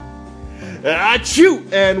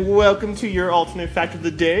Achoo! And welcome to your alternate fact of the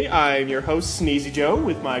day. I'm your host, Sneezy Joe,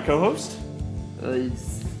 with my co-host.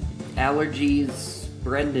 It's allergies,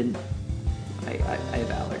 Brendan. I have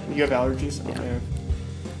allergies. You have allergies? Yeah. Okay.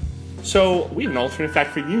 So, we have an alternate fact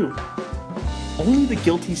for you. Only the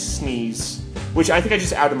guilty sneeze. Which I think I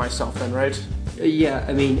just outed myself then, right? Yeah,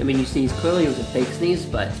 I mean, you sneezed. Clearly it was a fake sneeze,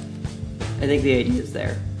 but I think the idea is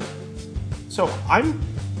there. So, if I'm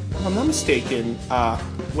not mistaken,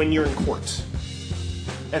 when you're in court,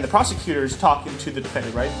 and the prosecutor's talking to the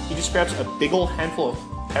defendant, right? He just grabs a big old handful of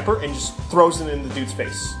pepper and just throws it in the dude's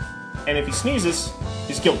face. And if he sneezes,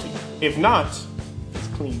 he's guilty. If not, he's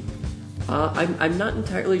clean. I'm not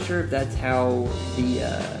entirely sure if that's how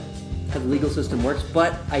the legal system works,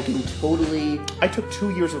 but I can totally... I took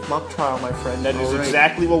 2 years of mock trial, my friend. That is right.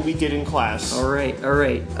 exactly what we did in class. All right.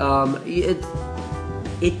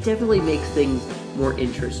 It definitely makes things more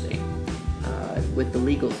interesting with the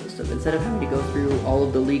legal system. Instead of having to go through all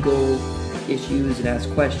of the legal issues and ask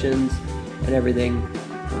questions and everything,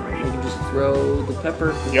 they can just throw the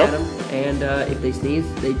pepper at them, and if they sneeze,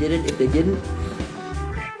 they did it. If they didn't,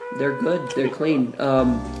 they're good. They're clean.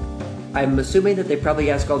 I'm assuming that they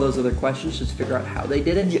probably ask all those other questions just to figure out how they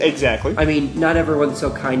did it. Yeah, exactly. I mean, not everyone's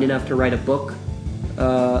so kind enough to write a book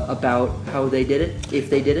about how they did it, if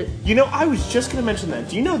they did it. You know, I was just going to mention that.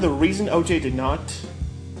 Do you know the reason OJ did not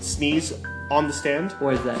sneeze on the stand?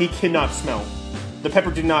 What is that? He cannot smell. The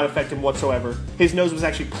pepper did not affect him whatsoever. His nose was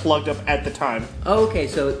actually plugged up at the time. Oh, okay,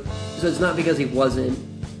 so it's not because he wasn't...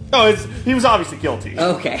 Oh, he was obviously guilty.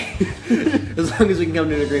 Okay. As long as we can come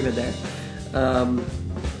to an agreement there.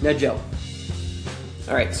 Now, Joe.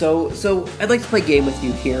 All right, so I'd like to play a game with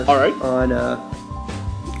you here. All right.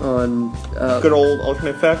 On good old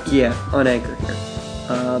alternate fact. Yeah, on Anchor here.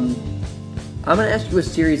 I'm gonna ask you a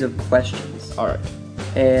series of questions. All right.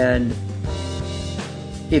 And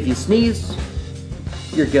if you sneeze,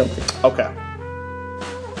 you're guilty. Okay.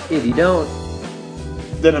 If you don't,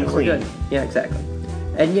 then I'm we're clean. good. Yeah, exactly.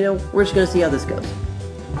 And we're just gonna see how this goes.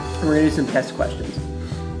 And we're gonna do some test questions.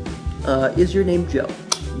 Is your name Joe?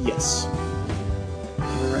 Yes.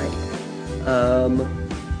 All right.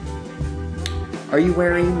 Are you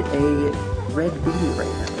wearing a red beanie right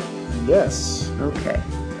now? Yes. Okay.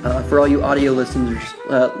 For all you audio listeners,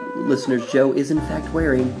 Joe is in fact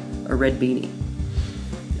wearing a red beanie.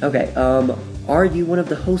 Okay. Are you one of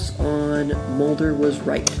the hosts on Mulder Was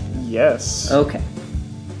Right? Yes. Okay.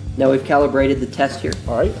 Now we've calibrated the test here.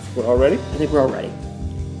 All right. We're all ready? I think we're all ready.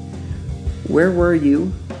 Where were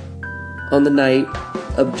you on the night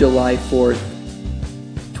of July 4th,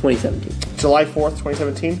 2017? July 4th,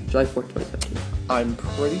 2017? July 4th, 2017. I'm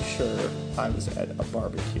pretty sure I was at a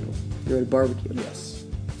barbecue. You were at a barbecue? Yes.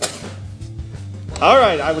 All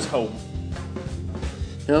right, I was home.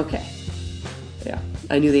 Okay. Yeah,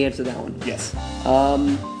 I knew the answer to that one. Yes.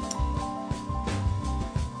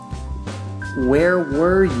 Where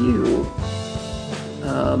were you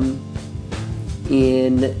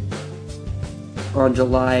on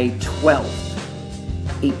July 12th,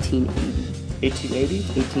 1880? 1880?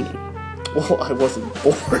 1880. Well, I wasn't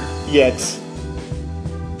born yet.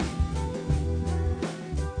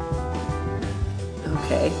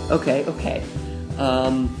 Okay.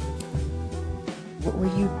 What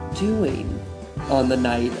were you doing on the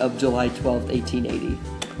night of July 12th, 1880?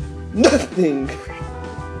 Nothing.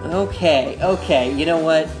 Okay. You know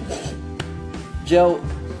what? Joe,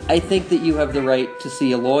 I think that you have the right to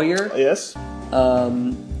see a lawyer. Yes.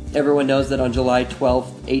 Everyone knows that on July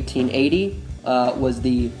 12th, 1880, was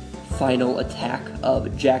the final attack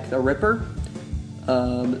of Jack the Ripper.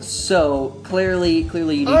 So clearly you need to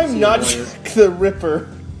see a lawyer. I'm not Jack the Ripper.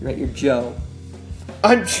 Right, you're Joe.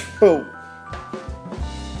 I'm Joe.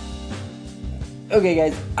 Okay,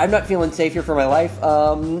 guys, I'm not feeling safe here for my life.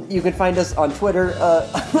 You can find us on Twitter.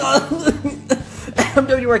 I'm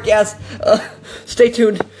WRcast. Stay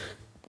tuned.